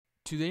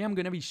Today I'm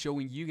going to be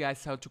showing you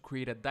guys how to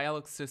create a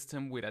dialogue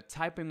system with a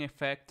typing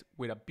effect,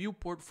 with a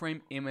viewport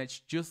frame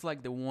image just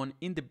like the one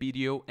in the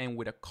video, and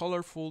with a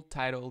colorful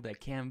title that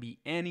can be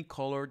any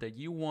color that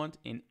you want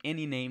and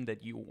any name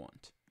that you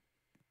want.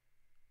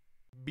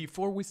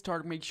 Before we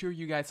start, make sure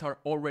you guys are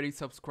already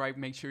subscribed,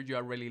 make sure you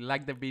already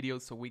like the video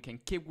so we can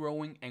keep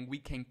growing and we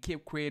can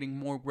keep creating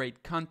more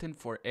great content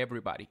for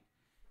everybody.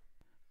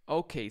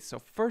 Okay, so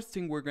first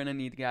thing we're gonna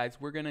need, guys,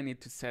 we're gonna need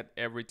to set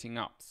everything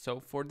up. So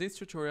for this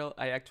tutorial,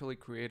 I actually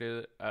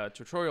created a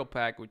tutorial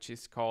pack which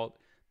is called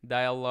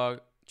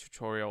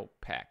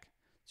DialogueTutorialPack.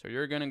 So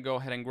you're gonna go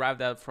ahead and grab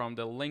that from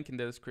the link in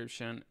the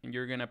description and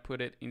you're gonna put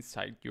it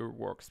inside your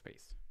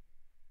workspace.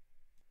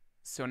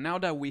 So now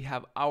that we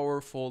have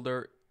our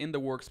folder in the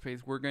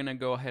workspace, we're gonna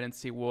go ahead and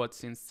see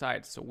what's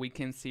inside. So we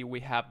can see we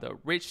have the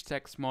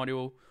RichText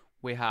Module,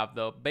 we have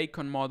the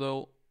Bacon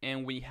model,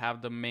 and we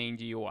have the main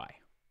GUI.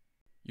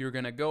 You're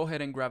gonna go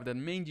ahead and grab the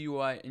main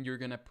GUI and you're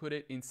gonna put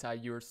it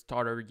inside your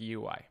starter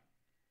GUI.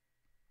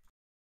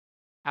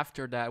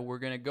 After that, we're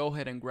gonna go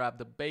ahead and grab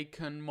the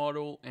Bacon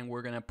model and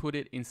we're gonna put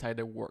it inside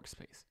the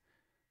workspace.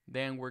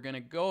 Then we're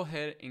gonna go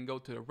ahead and go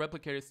to the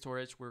replicated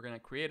storage. We're gonna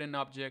create an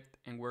object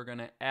and we're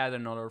gonna add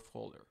another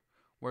folder.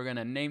 We're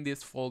gonna name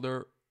this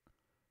folder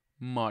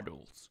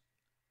modules.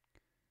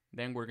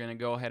 Then we're gonna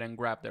go ahead and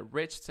grab the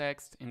rich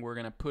text and we're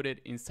gonna put it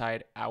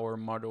inside our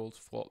modules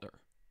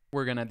folder.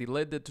 We're gonna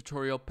delete the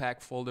tutorial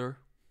pack folder.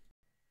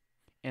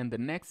 And the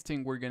next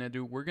thing we're gonna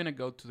do, we're gonna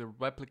go to the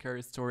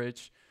replicated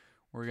storage.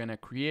 We're gonna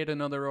create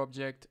another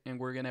object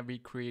and we're gonna be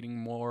creating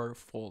more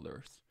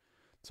folders.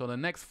 So the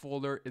next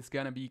folder is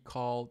gonna be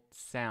called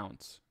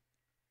sounds.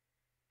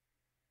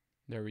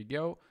 There we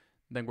go.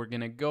 Then we're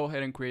gonna go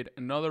ahead and create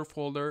another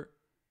folder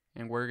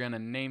and we're gonna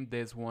name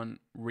this one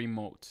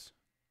remotes.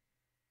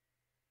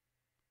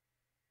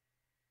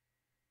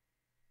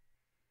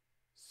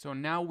 So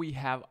now we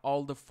have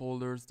all the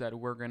folders that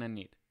we're gonna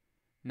need.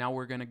 Now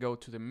we're gonna go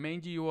to the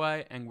main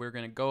GUI and we're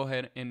gonna go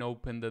ahead and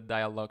open the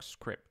dialog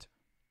script.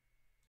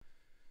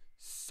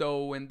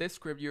 So in this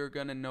script, you're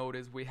gonna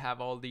notice we have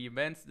all the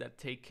events that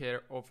take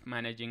care of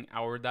managing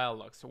our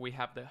dialogue. So we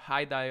have the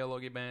hide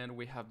dialogue event,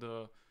 we have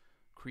the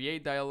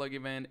create dialogue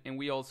event, and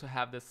we also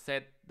have the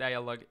set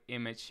dialogue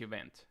image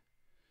event.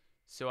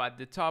 So at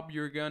the top,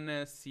 you're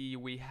gonna see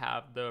we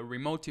have the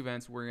remote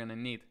events we're gonna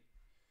need.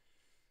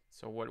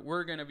 So what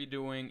we're gonna be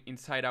doing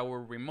inside our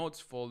remotes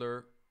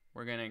folder,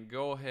 we're gonna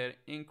go ahead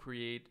and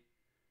create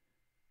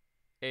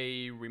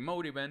a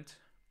remote event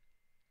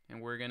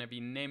and we're gonna be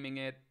naming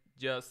it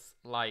just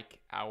like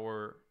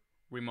our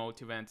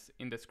remote events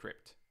in the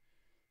script.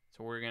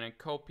 So we're gonna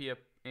copy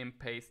and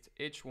paste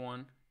each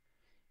one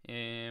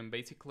and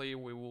basically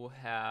we will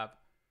have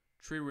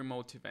 3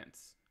 remote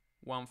events,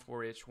 one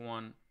for each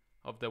one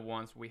of the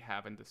ones we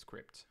have in the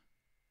script.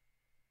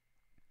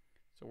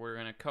 So we're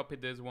gonna copy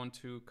this one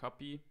to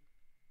copy.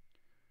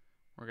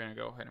 We're gonna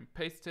go ahead and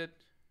paste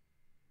it.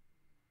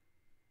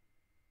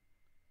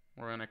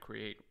 We're gonna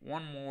create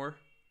one more.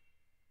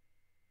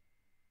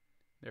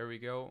 There we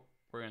go.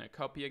 We're gonna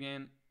copy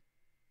again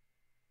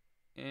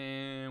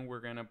and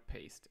we're gonna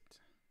paste it.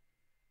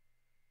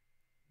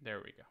 There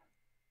we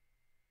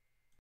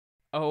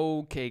go.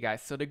 Okay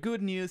guys, so the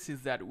good news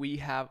is that we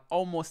have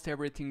almost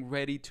everything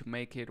ready to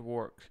make it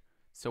work.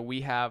 So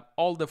we have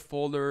all the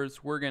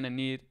folders we're gonna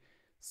need.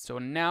 So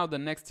now the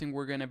next thing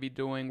we're gonna be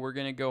doing, we're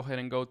gonna go ahead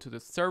and go to the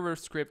server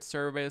script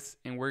service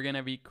and we're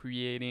gonna be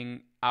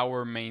creating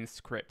our main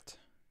script.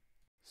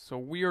 So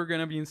we are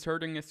gonna be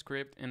inserting a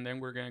script and then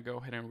we're gonna go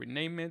ahead and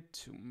rename it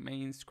to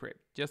main script,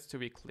 just to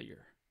be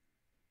clear.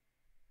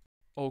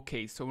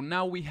 Okay, so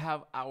now we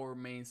have our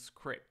main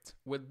script.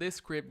 With this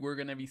script, we're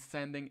gonna be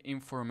sending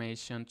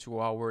information to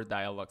our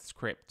dialog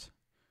script.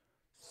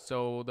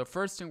 So the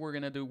first thing we're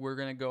gonna do, we're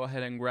gonna go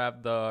ahead and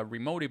grab the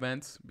remote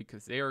events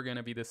because they are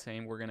gonna be the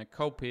same. We're gonna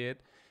copy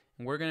it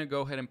and we're gonna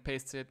go ahead and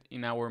paste it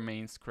in our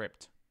main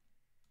script.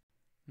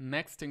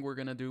 Next thing we're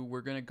gonna do,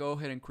 we're gonna go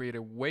ahead and create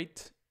a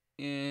wait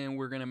and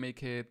we're gonna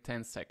make it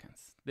 10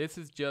 seconds. This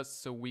is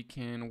just so we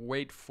can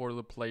wait for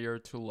the player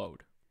to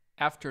load.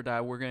 After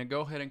that, we're gonna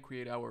go ahead and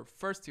create our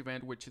first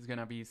event, which is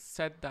gonna be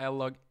set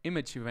dialog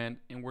image event,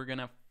 and we're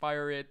gonna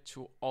fire it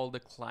to all the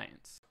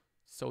clients.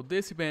 So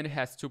this event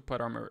has 2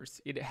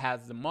 parameters. It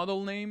has the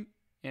model name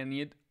and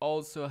it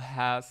also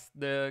has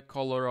the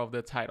color of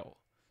the title.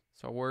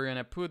 So we're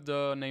gonna put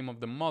the name of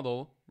the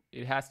model.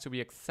 It has to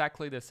be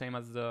exactly the same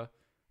as the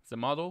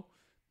model.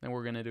 Then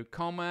we're gonna do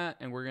comma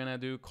and we're gonna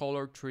do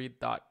color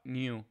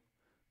treat.new.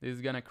 This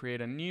is gonna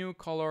create a new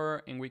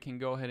color and we can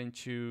go ahead and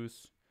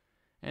choose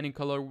any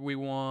color we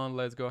want.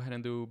 Let's go ahead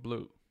and do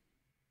blue.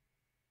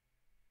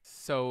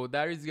 So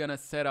that is gonna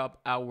set up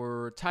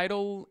our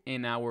title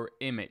and our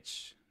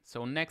image.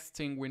 So next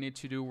thing we need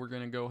to do, we're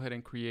gonna go ahead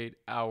and create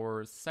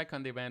our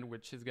second event,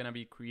 which is gonna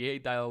be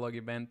create dialog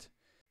event.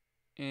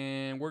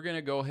 And we're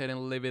gonna go ahead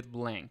and leave it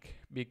blank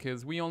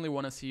because we only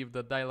wanna see if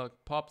the dialog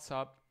pops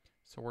up.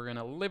 So we're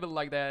gonna leave it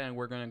like that and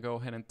we're gonna go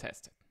ahead and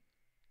test it.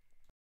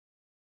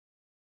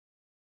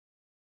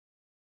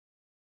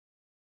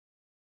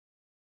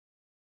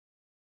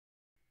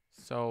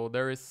 So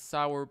there is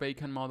our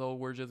bacon model.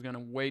 We're just gonna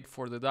wait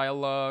for the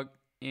dialogue,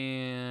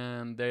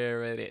 and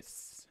there it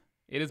is.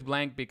 It is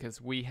blank because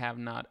we have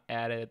not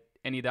added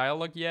any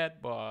dialogue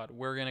yet, but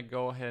we're gonna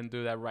go ahead and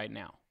do that right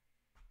now.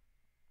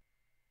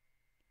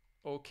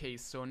 Okay,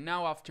 so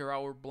now after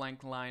our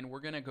blank line, we're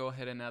gonna go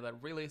ahead and add a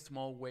really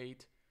small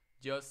wait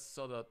just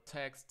so the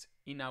text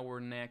in our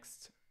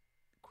next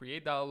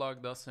create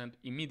dialog doesn't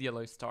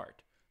immediately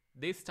start.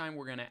 This time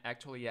we're gonna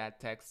actually add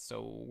text,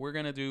 so we're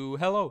gonna do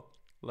hello.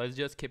 Let's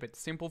just keep it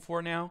simple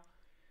for now.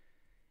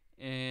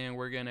 And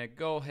we're gonna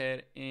go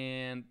ahead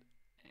and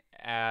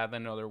add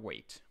another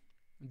wait.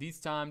 This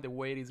time the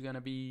wait is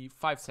gonna be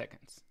 5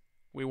 seconds.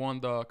 We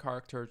want the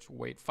character to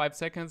wait 5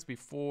 seconds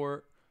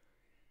before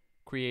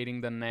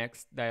creating the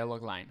next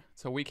dialog line.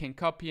 So we can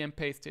copy and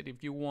paste it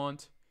if you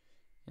want.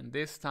 And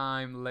this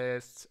time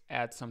let's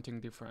add something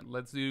different.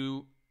 Let's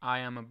do I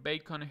am a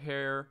bacon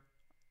hair.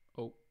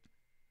 Oh,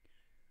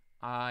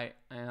 I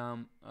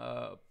am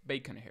a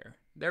bacon hair.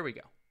 There we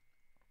go.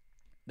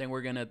 Then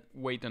we're gonna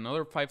wait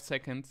another 5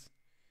 seconds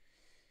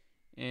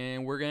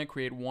and we're gonna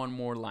create one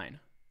more line.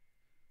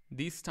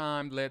 This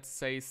time let's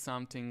say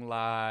something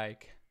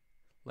like,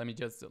 let me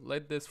just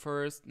delete this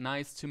first.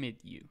 Nice to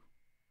meet you.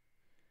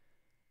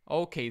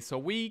 Okay, so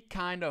we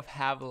kind of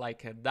have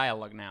like a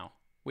dialogue now.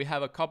 We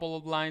have a couple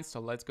of lines,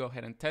 so let's go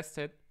ahead and test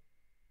it.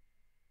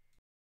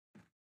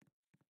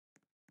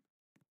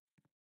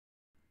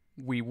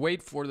 We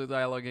wait for the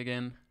dialogue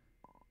again.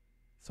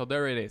 So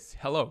there it is,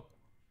 hello.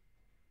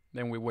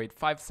 Then we wait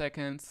 5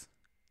 seconds.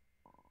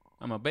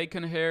 I'm a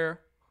bacon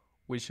hair.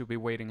 We should be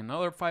waiting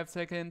another 5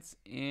 seconds.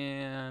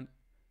 And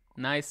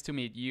nice to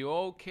meet you.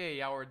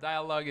 Okay, our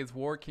dialogue is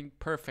working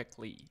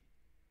perfectly.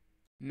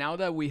 Now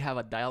that we have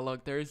a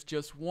dialogue, there is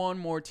just one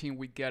more thing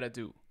we gotta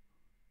do.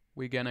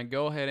 We're gonna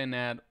go ahead and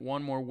add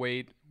one more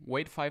wait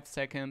 5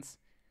 seconds.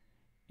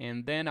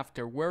 And then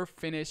after we're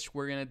finished,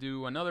 we're gonna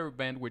do another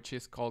event which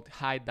is called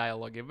hide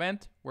dialog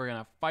event. We're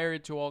gonna fire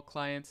it to all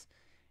clients.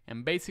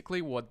 And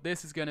basically what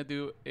this is gonna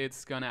do,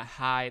 it's gonna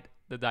hide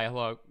the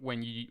dialogue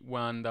when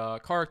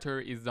the character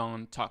is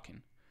done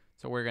talking.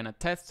 So we're gonna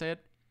test it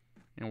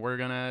and we're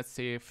gonna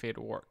see if it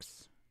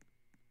works.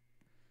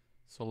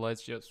 So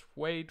let's just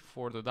wait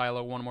for the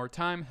dialogue one more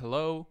time.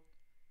 Hello.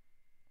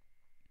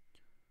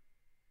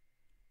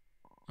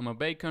 I'm a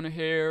bacon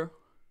hair.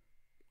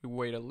 We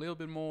wait a little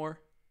bit more.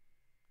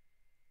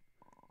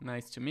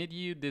 Nice to meet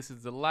you. This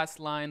is the last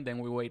line. Then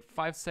we wait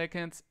 5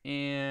 seconds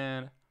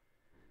and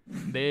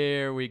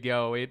there we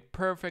go. It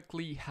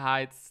perfectly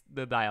hides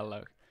the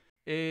dialogue.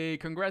 Hey,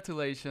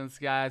 congratulations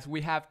guys.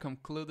 We have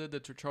concluded the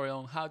tutorial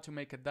on how to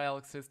make a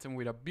dialogue system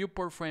with a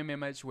viewport frame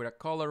image, with a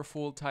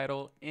colorful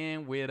title,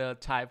 and with a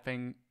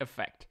typing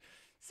effect.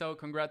 So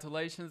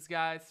congratulations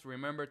guys.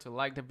 Remember to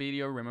like the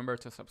video. Remember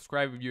to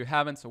subscribe if you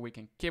haven't, so we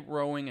can keep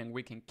growing and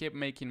we can keep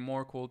making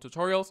more cool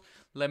tutorials.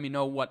 Let me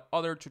know what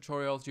other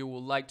tutorials you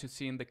would like to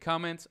see in the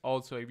comments.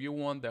 Also, if you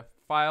want the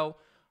file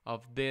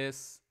of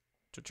this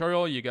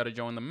tutorial, you gotta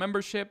join the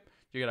membership.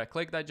 You gotta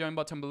click that join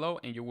button below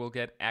and you will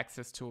get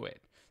access to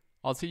it.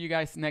 I'll see you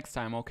guys next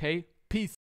time, okay? Peace.